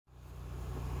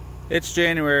It's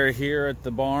January here at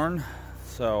the barn,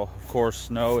 so of course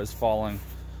snow is falling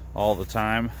all the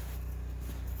time.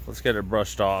 Let's get it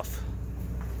brushed off,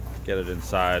 get it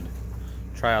inside,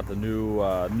 try out the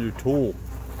new tool.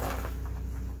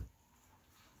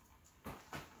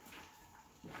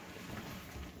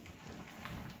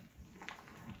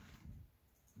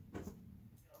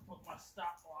 Put my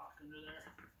stop block under there.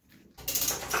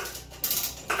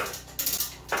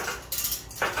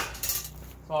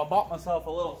 So I bought myself a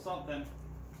little something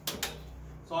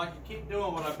so I can keep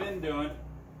doing what I've been doing,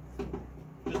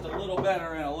 just a little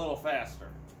better and a little faster.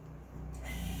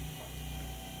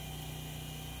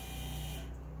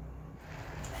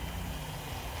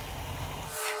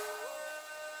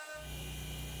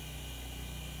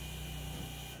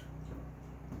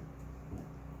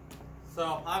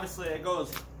 So obviously it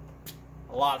goes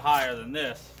a lot higher than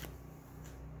this,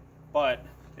 but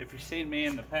if you've seen me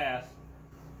in the past,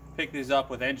 pick these up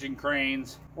with engine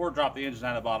cranes or drop the engine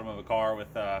out of the bottom of a car with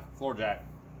floor jack.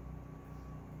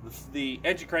 The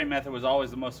engine crane method was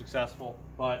always the most successful,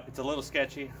 but it's a little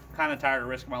sketchy. I'm kind of tired of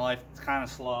risking my life. It's kind of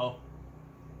slow.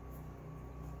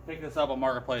 Pick this up on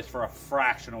Marketplace for a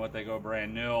fraction of what they go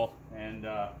brand new, and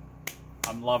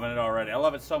I'm loving it already. I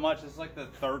love it so much. It's like the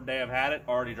third day I've had it,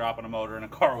 already dropping a motor in a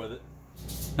car with it.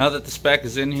 Now that the Spec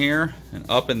is in here and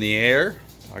up in the air,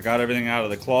 I got everything out of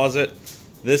the closet.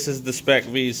 This is the Spec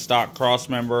V stock cross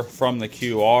member from the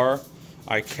QR.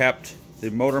 I kept the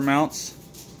motor mounts.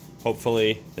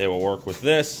 Hopefully they will work with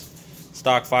this.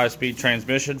 Stock 5-speed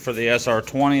transmission for the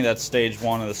SR20. That's stage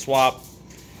 1 of the swap.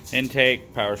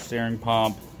 Intake, power steering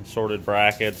pump, assorted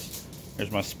brackets. Here's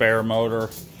my spare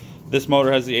motor. This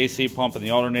motor has the AC pump and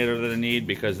the alternator that I need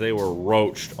because they were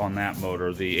roached on that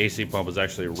motor. The AC pump was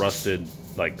actually rusted,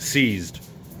 like seized.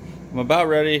 I'm about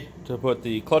ready to put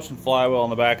the clutch and flywheel on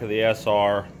the back of the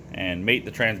SR and mate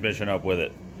the transmission up with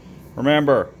it.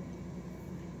 Remember,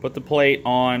 put the plate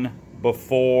on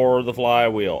before the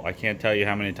flywheel. I can't tell you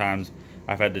how many times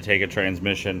I've had to take a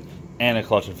transmission and a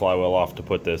clutch and flywheel off to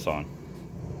put this on.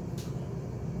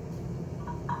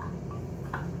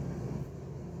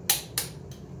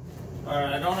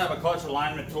 Alright, I don't have a clutch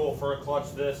alignment tool for a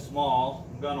clutch this small.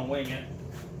 I'm gonna wing it.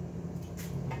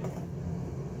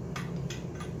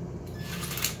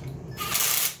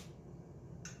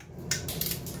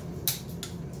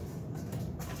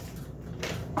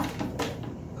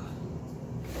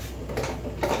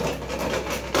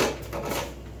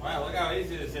 Wow, look how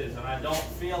easy this is, and I don't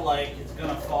feel like it's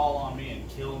gonna fall on me and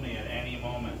kill me at any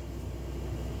moment,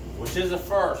 which is a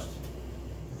first.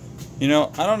 You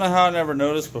know, I don't know how I never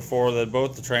noticed before that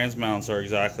both the trans mounts are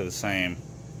exactly the same.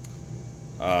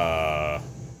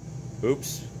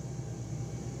 Oops.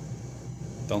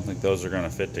 Don't think those are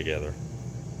gonna fit together.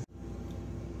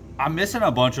 I'm missing a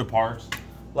bunch of parts.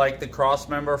 Like the cross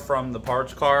member from the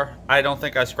parts car, I don't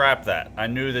think I scrapped that. I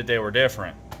knew that they were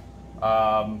different.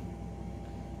 The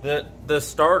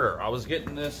starter, I was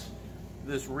getting this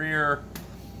rear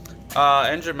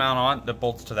engine mount on that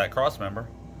bolts to that cross member.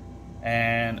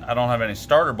 And I don't have any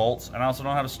starter bolts, and I also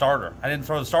don't have a starter. I didn't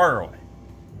throw the starter away.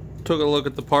 Took a look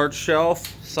at the parts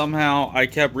shelf. Somehow I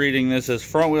kept reading this as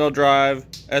front wheel drive,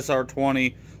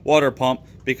 SR20, water pump,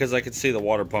 because I could see the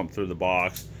water pump through the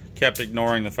box. Kept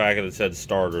ignoring the fact that it said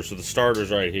starter. So the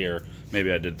starter's right here.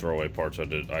 Maybe I did throw away parts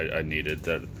I needed.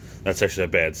 That's actually a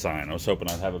bad sign. I was hoping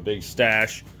I'd have a big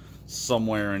stash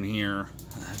somewhere in here.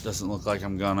 It doesn't look like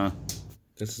I'm gonna.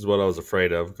 This is what I was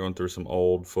afraid of, going through some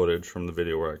old footage from the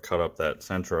video where I cut up that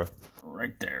Sentra.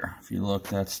 Right there, if you look,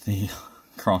 that's the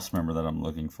cross member that I'm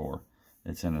looking for.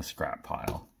 It's in a scrap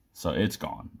pile, so it's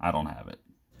gone. I don't have it.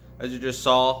 As you just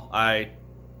saw, I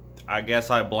guess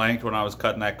I blanked when I was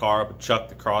cutting that car up and chucked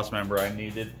the cross member I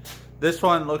needed. This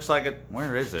one looks like it,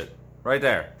 where is it? Right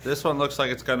there. This one looks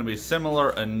like it's gonna be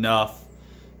similar enough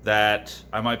that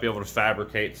I might be able to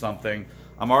fabricate something.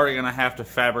 I'm already gonna have to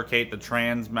fabricate the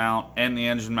trans mount and the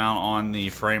engine mount on the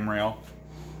frame rail.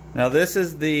 Now this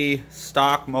is the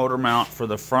stock motor mount for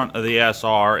the front of the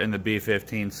SR in the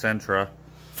B15 Sentra.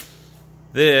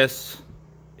 This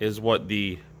is what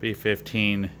the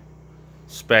B15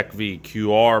 Spec V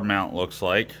QR mount looks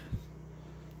like.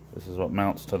 This is what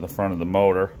mounts to the front of the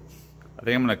motor. I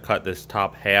think I'm gonna cut this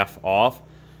top half off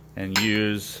and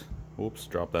use, oops,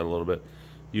 drop that a little bit,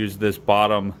 use this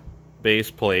bottom base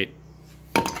plate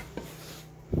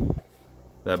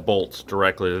that bolts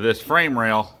directly to this frame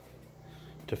rail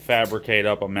to fabricate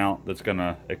up a mount that's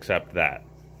gonna accept that.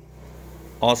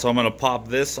 Also, I'm gonna pop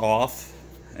this off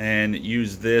and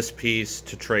use this piece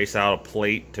to trace out a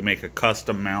plate to make a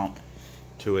custom mount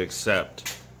to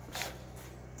accept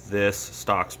this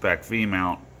stock Spec V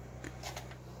mount.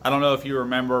 I don't know if you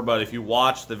remember, but if you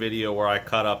watched the video where I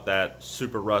cut up that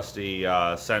super rusty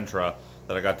Sentra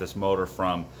that I got this motor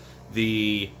from,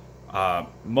 the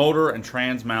motor and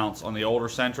trans mounts on the older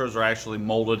Sentras are actually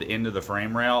molded into the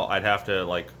frame rail. I'd have to,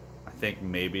 like, I think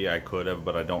maybe I could have,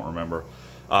 but I don't remember.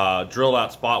 Drilled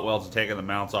out spot welds and taken the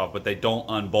mounts off, but they don't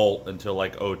unbolt until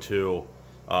like 02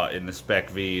 in the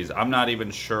Spec Vs. I'm not even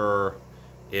sure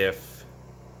if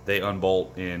they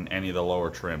unbolt in any of the lower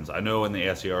trims. I know in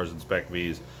the SERs and Spec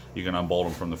Vs you can unbolt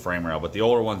them from the frame rail, but the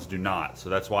older ones do not. So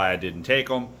that's why I didn't take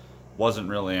them. Wasn't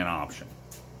really an option.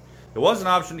 It was an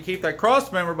option to keep that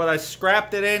cross member, but I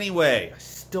scrapped it anyway. I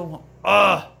still don't.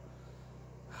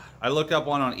 I looked up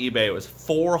one on eBay. It was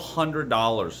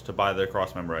 $400 to buy the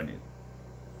cross member I need.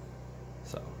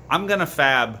 So I'm gonna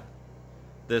fab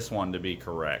this one to be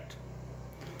correct.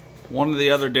 One of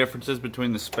the other differences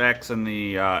between the Specs and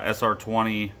the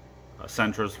SR20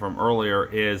 Sentras from earlier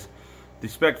is the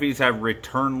Spec Vs have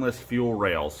returnless fuel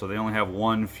rails, so they only have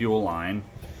one fuel line.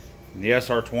 And the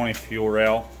SR20 fuel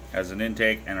rail has an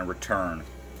intake and a return.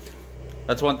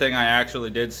 That's one thing I actually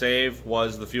did save,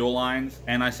 was the fuel lines,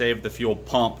 and I saved the fuel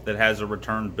pump that has a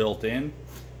return built in.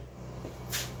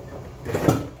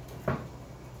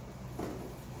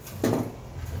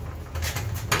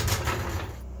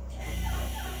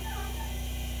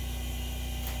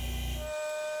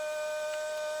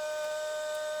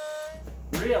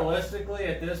 Realistically,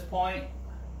 at this point,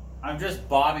 I'm just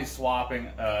body swapping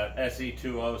a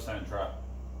SE20 Sentra.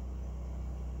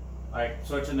 Like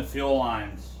switching the fuel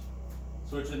lines,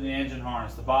 switching the engine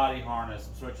harness, the body harness,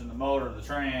 switching the motor, the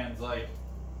trans, like,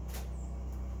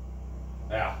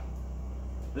 yeah.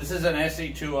 This is an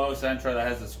SE20 Sentra that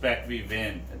has a Spec V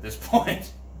VIN at this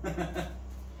point.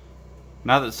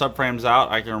 Now that subframe's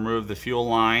out, I can remove the fuel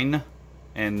line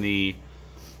and the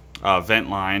vent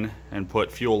line and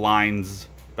put fuel lines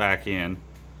back in.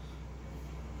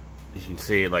 You can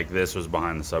see, like, this was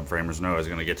behind the subframe. There's no way I was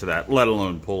going to get to that, let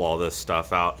alone pull all this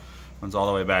stuff out. Runs all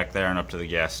the way back there and up to the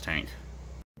gas tank.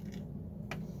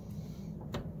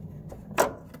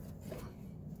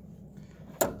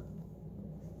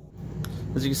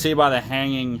 As you can see by the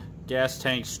hanging gas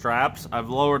tank straps, I've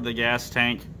lowered the gas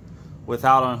tank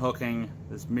without unhooking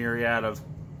this myriad of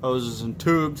hoses and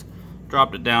tubes.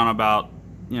 Dropped it down about,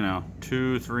 you know,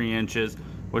 2-3 inches,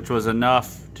 which was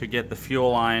enough to get the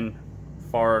fuel line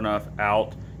far enough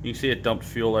out. You can see it dumped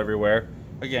fuel everywhere.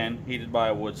 Again, heated by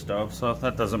a wood stove, so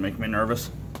that doesn't make me nervous.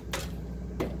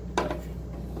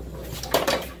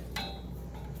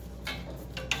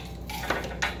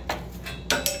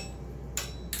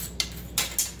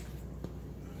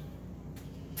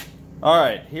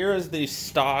 Alright, here is the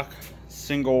stock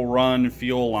single run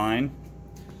fuel line.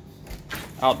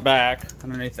 Out back,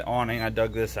 underneath the awning, I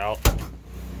dug this out.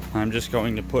 I'm just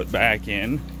going to put back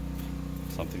in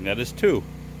something that is two.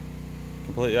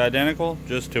 Completely identical,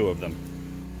 just two of them.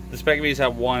 The Spec Vs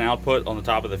have one output on the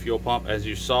top of the fuel pump, as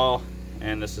you saw,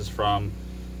 and this is from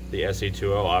the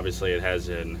SE20. Obviously it has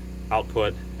an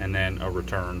output and then a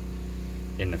return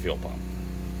in the fuel pump.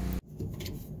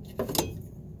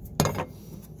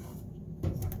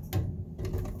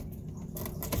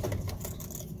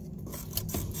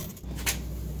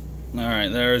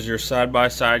 Alright, there's your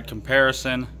side-by-side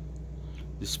comparison.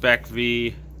 The Spec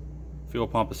V fuel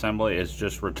pump assembly is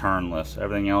just returnless.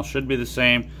 Everything else should be the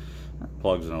same.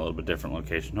 Plugs in a little bit different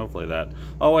location. Hopefully that.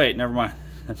 Oh wait, never mind.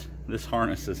 This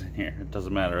harness is in here. It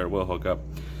doesn't matter. It will hook up.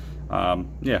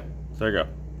 Yeah, there you go.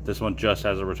 This one just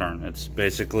has a return. It's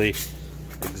basically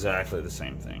exactly the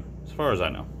same thing, as far as I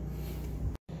know.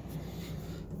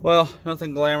 Well,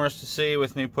 nothing glamorous to see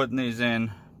with me putting these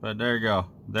in, but there you go.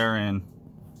 They're in.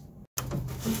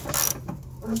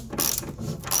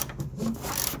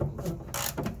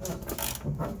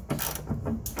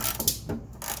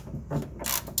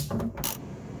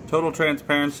 Total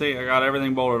transparency, I got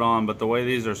everything bolted on, but the way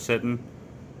these are sitting,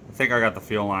 I think I got the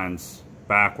fuel lines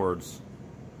backwards.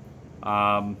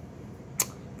 But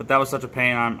that was such a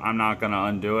pain, I'm not going to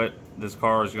undo it. This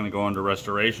car is going to go under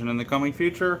restoration in the coming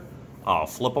future. I'll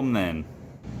flip them then.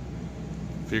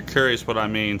 If you're curious what I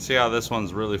mean, see how this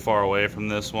one's really far away from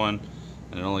this one,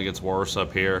 and it only gets worse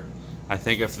up here. I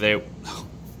think if they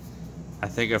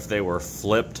were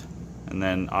flipped, and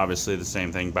then obviously the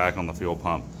same thing back on the fuel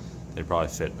pump, they'd probably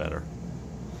fit better.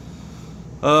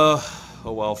 Oh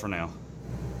well for now.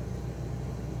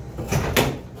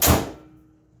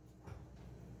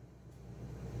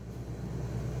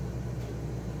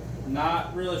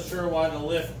 Not really sure why the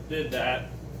lift did that,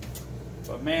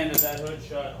 but man, did that hood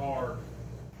shut hard.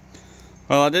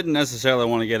 Well, I didn't necessarily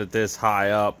want to get it this high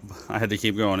up. I had to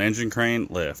keep going engine crane,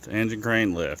 lift, engine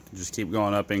crane, lift. Just keep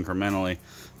going up incrementally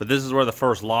But this is where the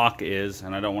first lock is,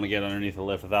 and I don't want to get underneath the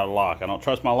lift without a lock. I don't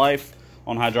trust my life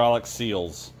on hydraulic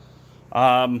seals.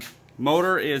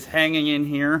 Motor is hanging in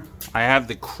here. I have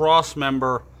the cross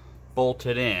member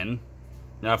bolted in.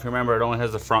 Now, if you remember, it only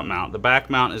has the front mount. The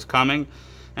back mount is coming,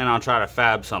 and I'll try to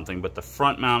fab something, but the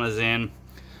front mount is in.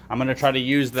 I'm going to try to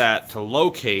use that to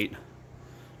locate,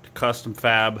 to custom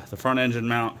fab the front engine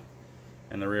mount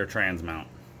and the rear trans mount.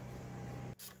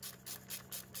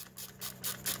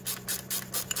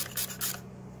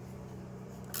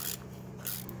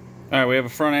 Alright, we have a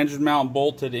front engine mount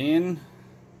bolted in.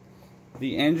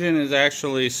 The engine is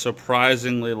actually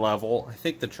surprisingly level. I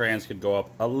think the trans could go up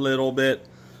a little bit.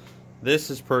 This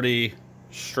is pretty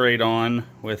straight on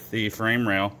with the frame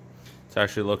rail. It's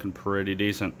actually looking pretty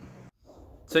decent.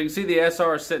 So you can see the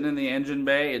SR is sitting in the engine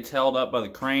bay. It's held up by the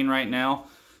crane right now.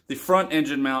 The front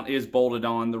engine mount is bolted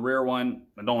on. The rear one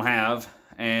I don't have,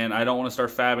 and I don't want to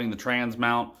start fabbing the trans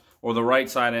mount or the right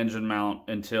side engine mount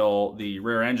until the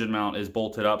rear engine mount is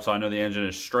bolted up, so I know the engine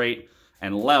is straight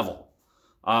and level.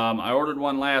 I ordered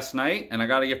one last night, and I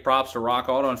got to give props to Rock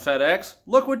Auto and FedEx.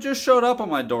 Look what just showed up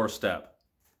on my doorstep.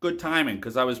 Good timing,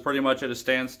 because I was pretty much at a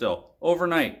standstill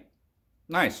overnight.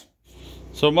 Nice.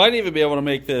 So I might even be able to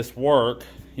make this work.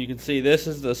 You can see this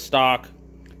is the stock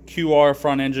QR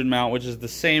front engine mount, which is the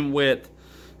same width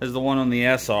as the one on the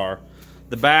SR.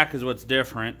 The back is what's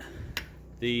different.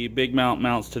 The big mount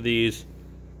mounts to these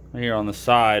right here on the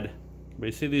side. But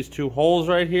you see these two holes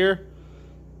right here?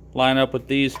 Line up with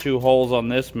these two holes on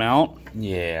this mount.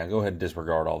 Yeah, go ahead and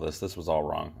disregard all this. This was all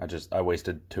wrong. I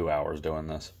wasted 2 hours doing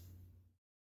this.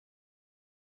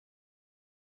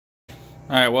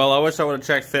 Alright, well, I wish I would have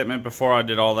checked fitment before I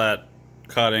did all that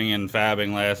cutting and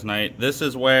fabbing last night. This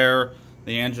is where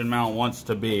the engine mount wants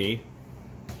to be,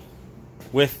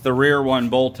 with the rear one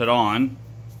bolted on.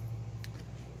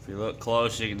 If you look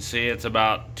close, you can see it's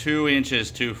about 2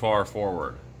 inches too far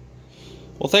forward.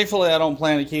 Well, thankfully, I don't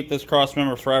plan to keep this cross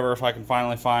member forever if I can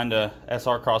finally find a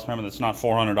SR cross member that's not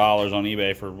 $400 on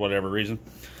eBay for whatever reason.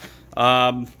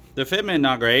 The fitment,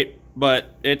 not great,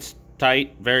 but it's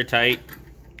tight, very tight.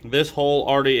 This hole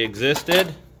already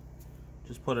existed.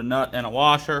 Just put a nut and a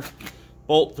washer.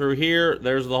 Bolt through here.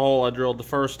 There's the hole I drilled the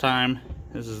first time.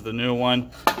 This is the new one.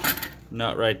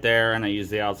 Nut right there, and I use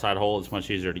the outside hole. It's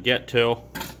much easier to get to.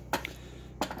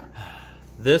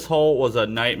 This hole was a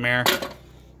nightmare,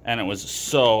 and it was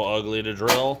so ugly to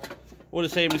drill. Would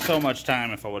have saved me so much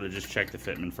time if I would have just checked the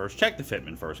fitment first. Check the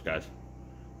fitment first, guys.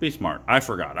 Be smart. I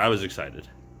forgot. I was excited.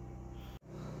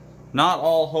 Not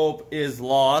all hope is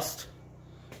lost.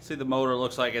 See, the motor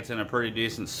looks like it's in a pretty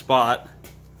decent spot.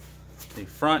 The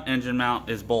front engine mount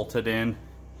is bolted in,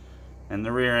 and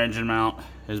the rear engine mount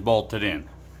is bolted in.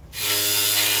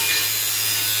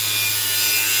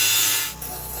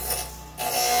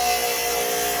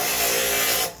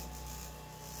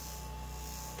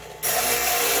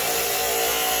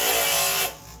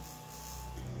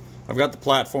 I've got the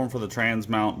platform for the trans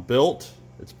mount built.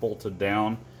 It's bolted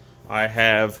down. I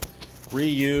have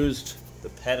reused the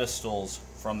pedestals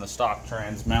from the stock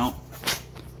trans mount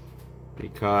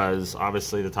because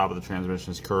obviously the top of the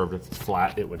transmission is curved. If it's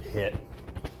flat, it would hit.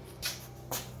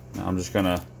 Now I'm just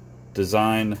gonna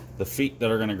design the feet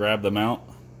that are gonna grab the mount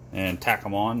and tack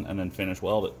them on and then finish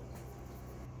weld it.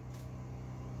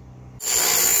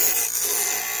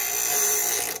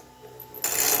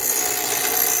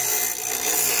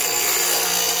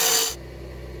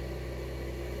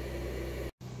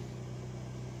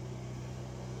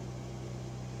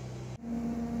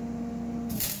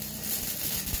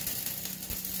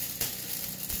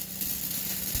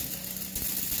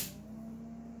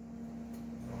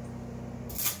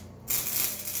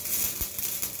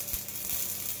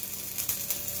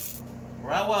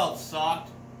 That weld sucked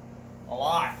a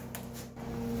lot.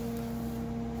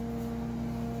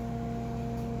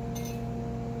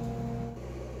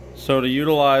 So to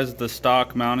utilize the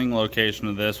stock mounting location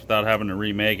of this without having to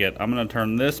remake it, I'm going to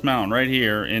turn this mount right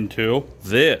here into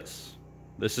this.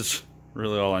 This is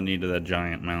really all I need to that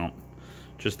giant mount.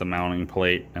 Just the mounting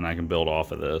plate, and I can build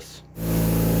off of this.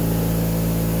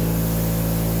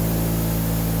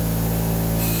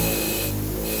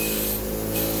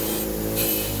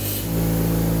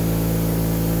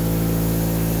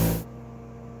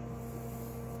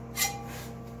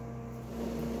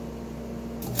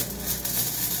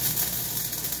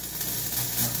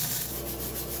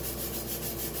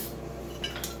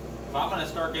 If I'm going to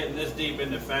start getting this deep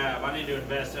into fab, I need to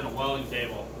invest in a welding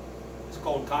table. This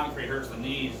cold concrete hurts the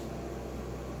knees.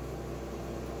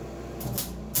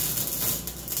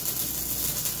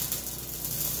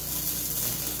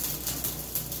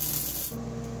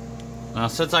 Now,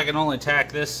 since I can only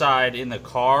tack this side in the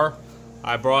car,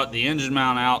 I brought the engine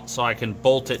mount out so I can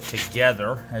bolt it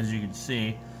together, as you can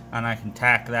see, and I can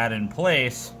tack that in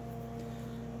place,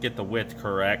 get the width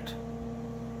correct.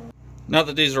 Now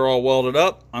that these are all welded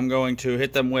up, I'm going to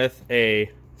hit them with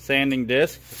a sanding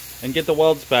disc and get the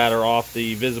weld spatter off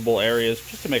the visible areas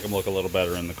just to make them look a little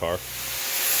better in the car.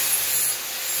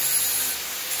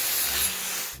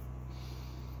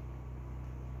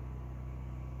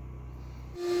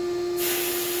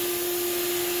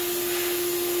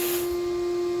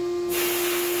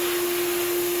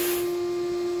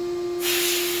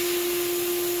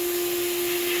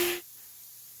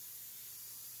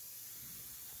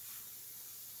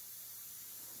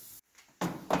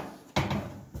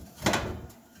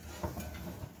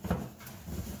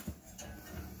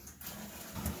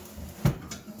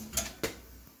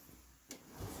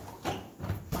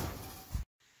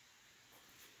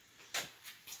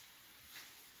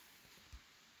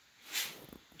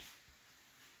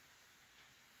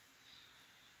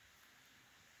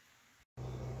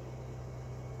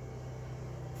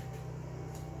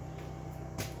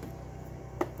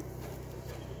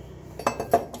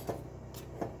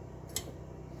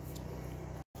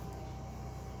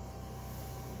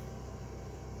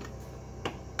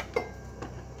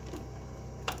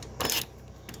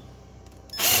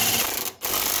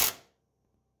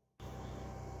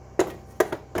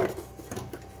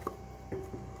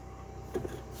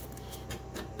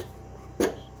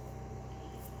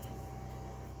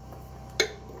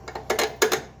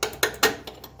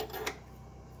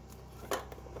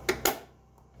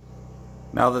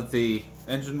 Now that the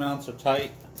engine mounts are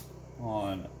tight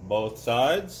on both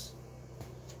sides,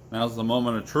 now's the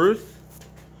moment of truth.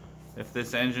 If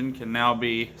this engine can now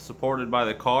be supported by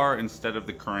the car instead of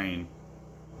the crane.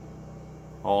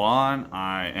 Hold on,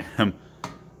 I am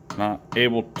not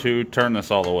able to turn this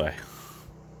all the way.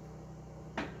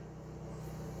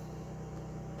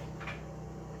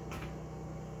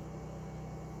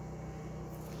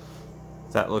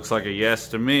 That looks like a yes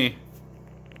to me.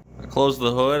 I closed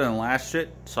the hood and latched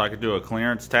it so I could do a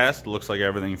clearance test. It looks like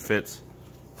everything fits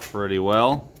pretty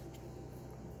well.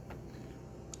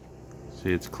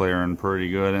 See, it's clearing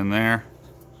pretty good in there.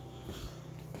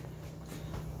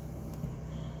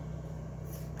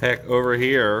 Heck, over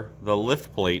here, the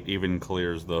lift plate even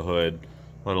clears the hood,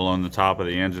 let alone the top of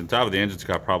the engine. The top of the engine's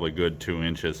got probably good 2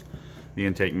 inches. The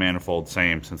intake manifold,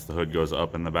 same, since the hood goes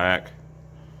up in the back.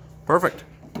 Perfect.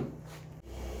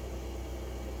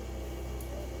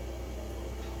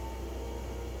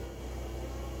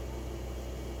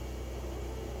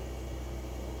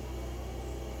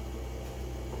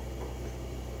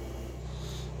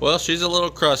 Well, she's a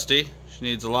little crusty. She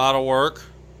needs a lot of work,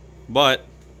 but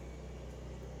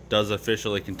does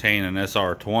officially contain an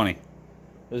SR20.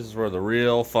 This is where the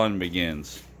real fun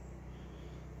begins.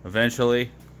 Eventually,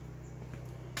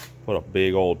 put a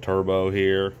big old turbo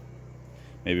here.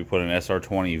 Maybe put an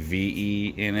SR20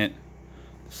 VE in it.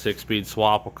 6-speed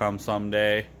swap will come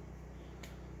someday.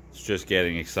 It's just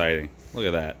getting exciting. Look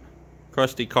at that.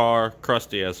 Crusty car,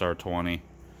 crusty SR20.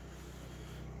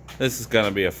 This is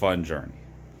gonna be a fun journey.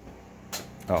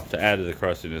 Oh, to add to the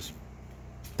crustiness,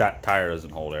 that tire doesn't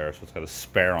hold air, so it's got a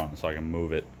spare on it so I can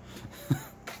move it.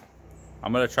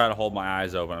 I'm going to try to hold my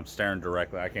eyes open. I'm staring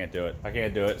directly. I can't do it. I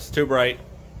can't do it. It's too bright.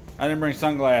 I didn't bring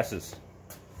sunglasses.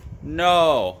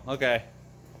 No. Okay.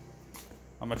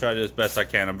 I'm going to try to do as best I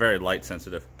can. I'm very light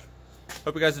sensitive.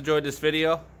 Hope you guys enjoyed this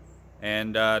video.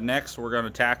 And next, we're going to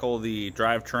tackle the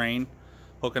drivetrain,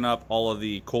 hooking up all of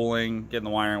the cooling, getting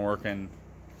the wiring working,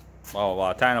 blah, blah,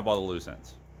 blah, tying up all the loose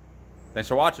ends. Thanks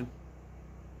for watching.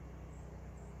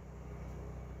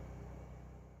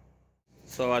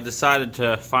 So I decided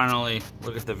to finally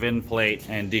look at the VIN plate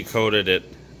and decoded it,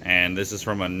 and this is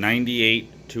from a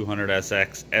 98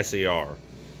 200SX SER.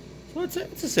 So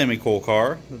it's a semi-cool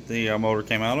car that the motor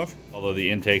came out of, although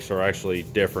the intakes are actually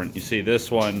different. You see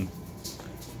this one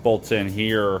bolts in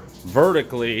here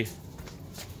vertically,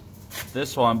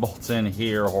 this one bolts in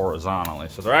here horizontally,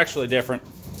 so they're actually different.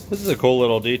 This is a cool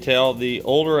little detail. The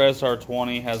older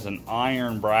SR20 has an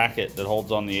iron bracket that holds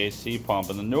on the AC pump,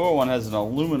 and the newer one has an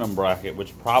aluminum bracket,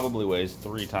 which probably weighs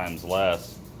 3 times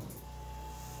less.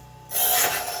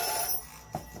 That's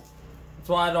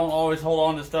why I don't always hold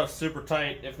on to stuff super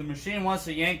tight. If the machine wants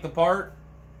to yank the part,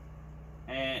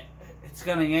 and it's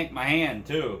gonna yank my hand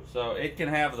too, so it can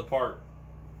have the part.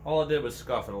 All I did was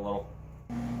scuff it a little.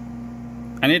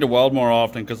 I need to weld more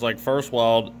often because, like, first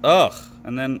weld, ugh,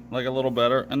 and then like a little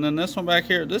better, and then this one back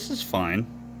here, this is fine.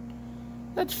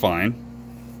 That's fine.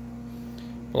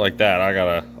 But like that, I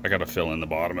gotta fill in the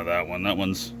bottom of that one. That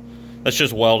one's That's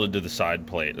just welded to the side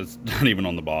plate. It's not even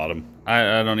on the bottom.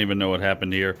 I don't even know what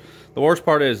happened here. The worst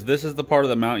part is, this is the part of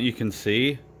the mount you can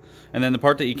see. And then the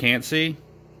part that you can't see,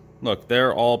 look,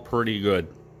 they're all pretty good.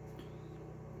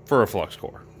 For a flux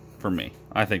core. For me.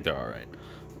 I think they're alright.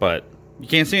 But you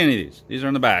can't see any of these. These are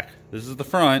in the back. This is the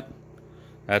front.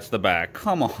 That's the back.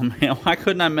 Come on, man. Why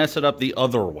couldn't I mess it up the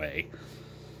other way?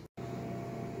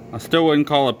 I still wouldn't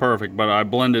call it perfect, but I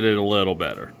blended it a little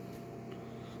better.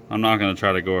 I'm not going to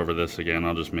try to go over this again.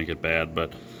 I'll just make it bad,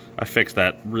 but I fixed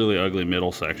that really ugly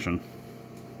middle section.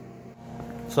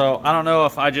 So, I don't know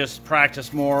if I just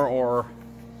practiced more or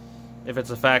if it's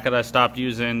the fact that I stopped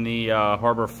using the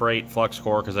Harbor Freight flux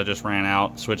core because I just ran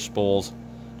out, switched spools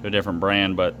to a different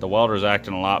brand, but the welder's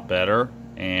acting a lot better,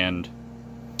 and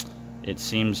it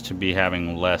seems to be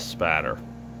having less spatter.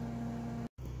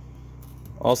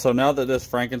 Also, now that this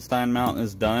Frankenstein mount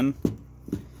is done,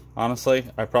 honestly,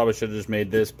 I probably should have just made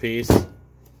this piece,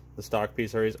 the stock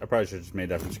piece series, I probably should have just made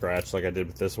that from scratch like I did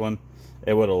with this one.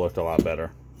 It would have looked a lot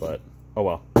better, but oh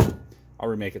well. I'll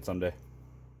remake it someday.